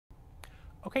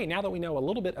Okay, now that we know a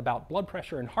little bit about blood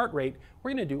pressure and heart rate, we're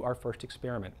going to do our first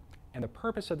experiment. And the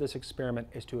purpose of this experiment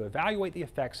is to evaluate the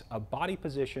effects of body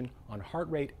position on heart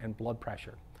rate and blood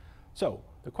pressure. So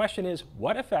the question is,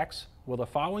 what effects will the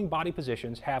following body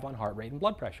positions have on heart rate and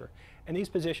blood pressure? And these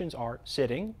positions are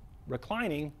sitting,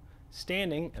 reclining,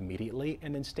 standing immediately,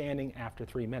 and then standing after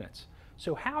 3 minutes.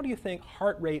 So how do you think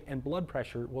heart rate and blood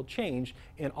pressure will change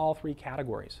in all three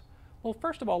categories? Well,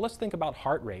 first of all, let's think about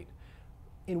heart rate.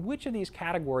 In which of these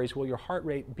categories will your heart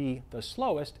rate be the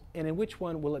slowest, and in which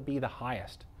one will it be the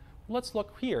highest? Let's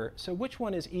look here. So which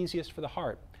one is easiest for the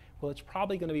heart? Well, it's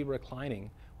probably going to be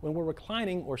reclining. When we're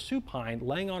reclining or supine,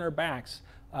 laying on our backs,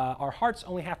 our hearts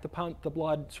only have to pump the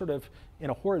blood sort of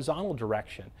in a horizontal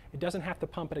direction. It doesn't have to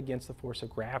pump it against the force of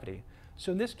gravity.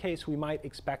 So in this case, we might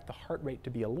expect the heart rate to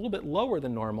be a little bit lower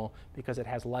than normal because it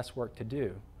has less work to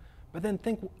do. But then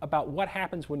think about what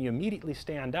happens when you immediately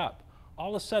stand up.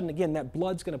 All of a sudden, again, that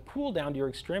blood's going to pool down to your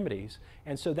extremities,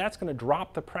 and so that's going to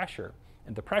drop the pressure.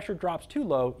 And the pressure drops too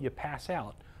low, you pass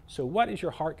out. So what is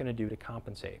your heart going to do to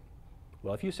compensate?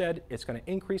 Well, if you said it's going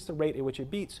to increase the rate at which it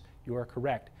beats, you are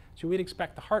correct. So we'd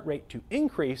expect the heart rate to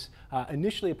increase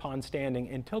initially upon standing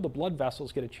until the blood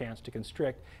vessels get a chance to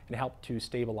constrict and help to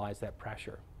stabilize that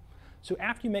pressure. So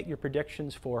after you make your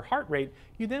predictions for heart rate,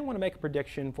 you then want to make a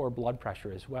prediction for blood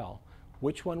pressure as well.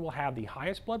 Which one will have the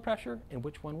highest blood pressure and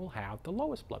which one will have the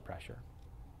lowest blood pressure?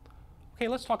 Okay,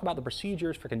 let's talk about the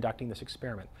procedures for conducting this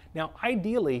experiment. Now,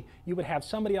 ideally, you would have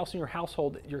somebody else in your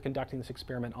household that you're conducting this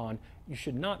experiment on. You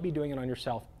should not be doing it on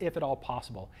yourself if at all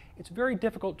possible. It's very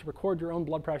difficult to record your own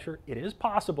blood pressure. It is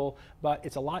possible, but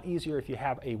it's a lot easier if you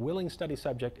have a willing study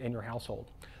subject in your household.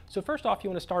 So first off, you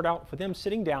want to start out with them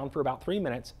sitting down for about 3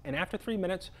 minutes, and after 3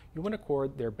 minutes, you want to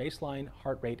record their baseline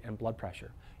heart rate and blood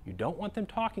pressure. You don't want them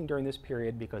talking during this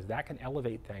period because that can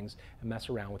elevate things and mess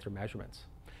around with your measurements.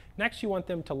 Next, you want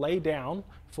them to lay down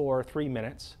for 3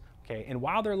 minutes, okay? And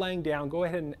while they're laying down, go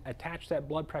ahead and attach that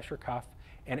blood pressure cuff.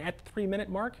 And at the 3-minute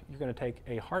mark, you're going to take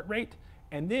a heart rate,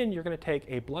 and then you're going to take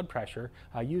a blood pressure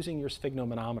using your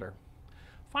sphygmomanometer.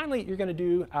 Finally, you're going to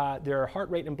do their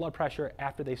heart rate and blood pressure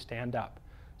after they stand up.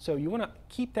 So you want to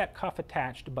keep that cuff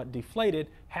attached but deflated,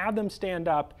 have them stand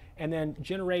up, and then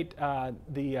generate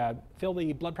fill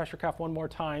the blood pressure cuff one more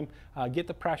time, get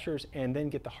the pressures, and then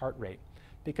get the heart rate.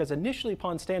 Because initially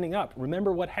upon standing up,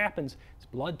 remember what happens is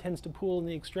blood tends to pool in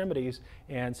the extremities,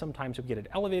 and sometimes you'll get an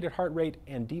elevated heart rate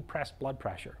and depressed blood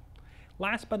pressure.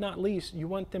 Last but not least, you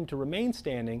want them to remain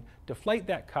standing, deflate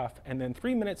that cuff, and then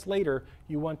 3 minutes later,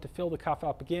 you want to fill the cuff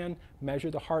up again,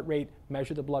 measure the heart rate,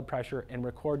 measure the blood pressure, and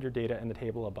record your data in the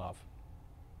table above.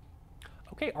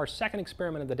 Okay, our second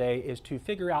experiment of the day is to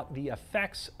figure out the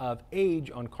effects of age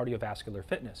on cardiovascular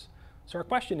fitness. So our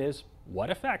question is, what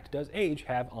effect does age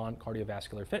have on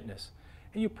cardiovascular fitness?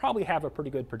 And you probably have a pretty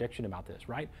good prediction about this,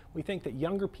 right? We think that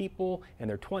younger people in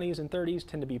their 20s and 30s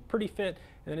tend to be pretty fit,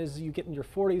 and then as you get in your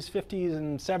 40s, 50s,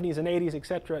 and 70s and 80s,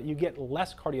 etc., you get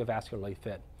less cardiovascularly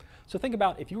fit. So think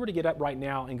about if you were to get up right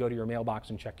now and go to your mailbox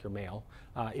and check your mail,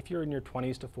 if you're in your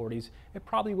 20s to 40s, it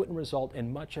probably wouldn't result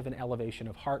in much of an elevation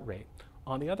of heart rate.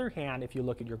 On the other hand, if you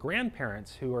look at your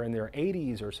grandparents who are in their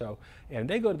 80s or so, and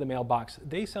they go to the mailbox,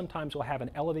 they sometimes will have an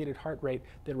elevated heart rate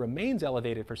that remains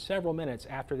elevated for several minutes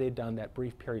after they've done that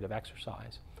brief period of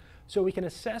exercise. So we can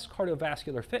assess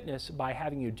cardiovascular fitness by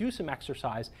having you do some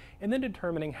exercise and then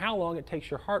determining how long it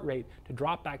takes your heart rate to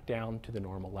drop back down to the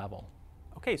normal level.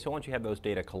 Okay, so once you have those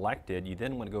data collected, you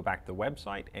then want to go back to the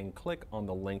website and click on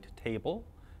the linked table.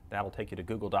 That'll take you to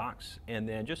Google Docs, and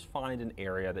then just find an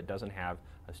area that doesn't have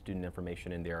a student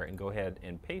information in there and go ahead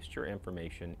and paste your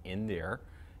information in there.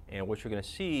 And what you're going to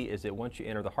see is that once you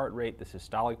enter the heart rate, the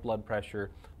systolic blood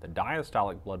pressure, the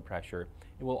diastolic blood pressure,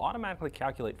 it will automatically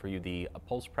calculate for you the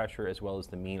pulse pressure as well as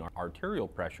the mean arterial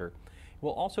pressure. It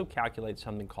will also calculate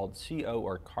something called CO,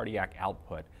 or cardiac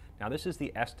output. Now this is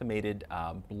the estimated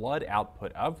blood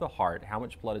output of the heart, how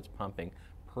much blood it's pumping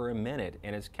per minute,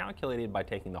 and it's calculated by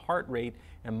taking the heart rate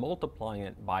and multiplying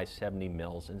it by 70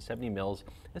 mils. And 70 mils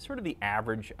is sort of the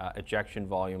average ejection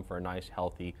volume for a nice,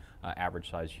 healthy,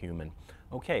 average-sized human.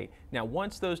 Okay, now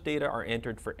once those data are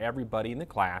entered for everybody in the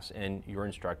class, and your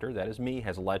instructor, that is me,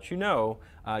 has let you know,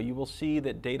 you will see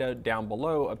that data down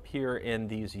below appear in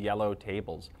these yellow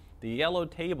tables. The yellow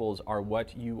tables are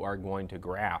what you are going to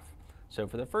graph. So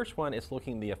for the first one, it's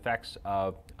looking at the effects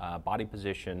of body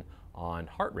position on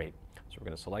heart rate. So we're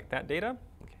going to select that data,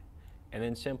 okay, and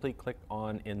then simply click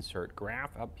on Insert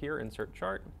Graph up here, Insert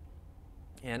Chart.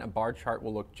 And a bar chart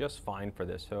will look just fine for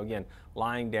this. So again,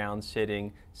 lying down,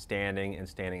 sitting, standing, and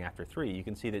standing after 3. You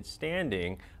can see that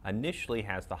standing initially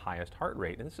has the highest heart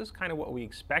rate. And this is kind of what we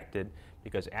expected,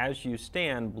 because as you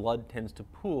stand, blood tends to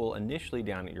pool initially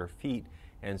down at your feet.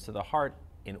 And so the heart,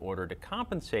 in order to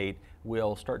compensate,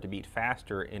 will start to beat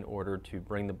faster in order to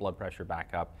bring the blood pressure back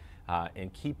up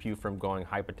and keep you from going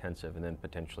hypotensive and then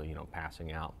potentially,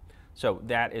 passing out. So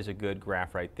that is a good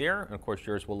graph right there. And of course,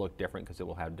 yours will look different because it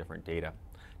will have different data.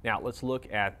 Now let's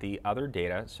look at the other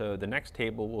data. So the next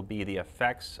table will be the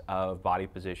effects of body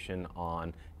position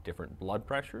on different blood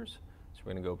pressures. So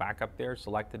we're going to go back up there,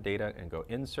 select the data, and go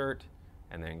Insert,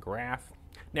 and then Graph.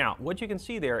 Now, what you can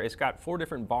see there, it's got 4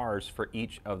 different bars for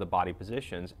each of the body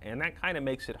positions, and that kind of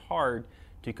makes it hard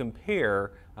to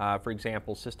compare, for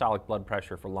example, systolic blood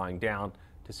pressure for lying down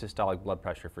to systolic blood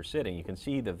pressure for sitting. You can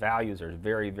see the values are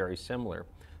very, very similar.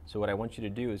 So what I want you to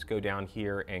do is go down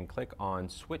here and click on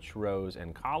Switch Rows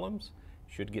and Columns.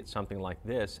 You should get something like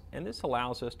this, and this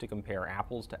allows us to compare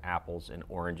apples to apples and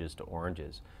oranges to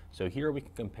oranges. So here we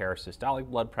can compare systolic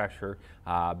blood pressure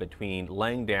between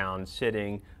laying down,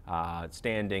 sitting,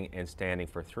 standing, and standing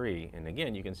for 3. And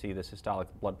again, you can see the systolic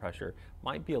blood pressure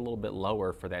might be a little bit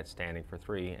lower for that standing for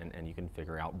 3, and you can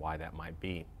figure out why that might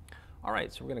be. All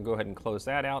right, so we're going to go ahead and close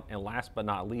that out. And last but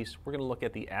not least, we're going to look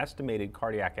at the estimated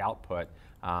cardiac output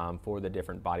for the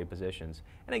different body positions.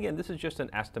 And again, this is just an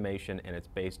estimation, and it's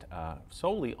based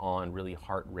solely on really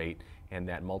heart rate and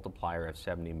that multiplier of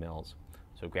 70 mils.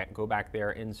 So go back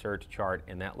there, insert chart,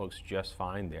 and that looks just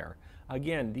fine there.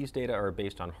 Again, these data are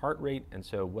based on heart rate, and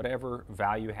so whatever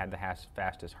value had the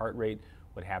fastest heart rate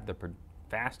would have the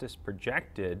fastest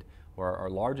projected or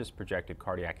largest projected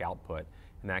cardiac output.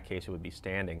 In that case, it would be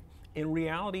standing. In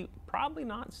reality, probably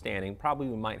not standing. Probably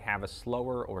we might have a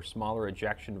slower or smaller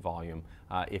ejection volume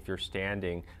if you're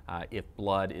standing, if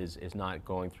blood is not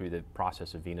going through the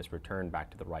process of venous return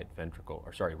back to the right ventricle,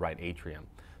 or sorry, right atrium.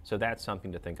 So that's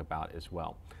something to think about as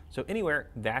well. So anyway,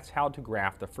 that's how to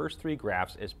graph the first 3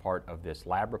 graphs as part of this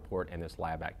lab report and this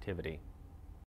lab activity.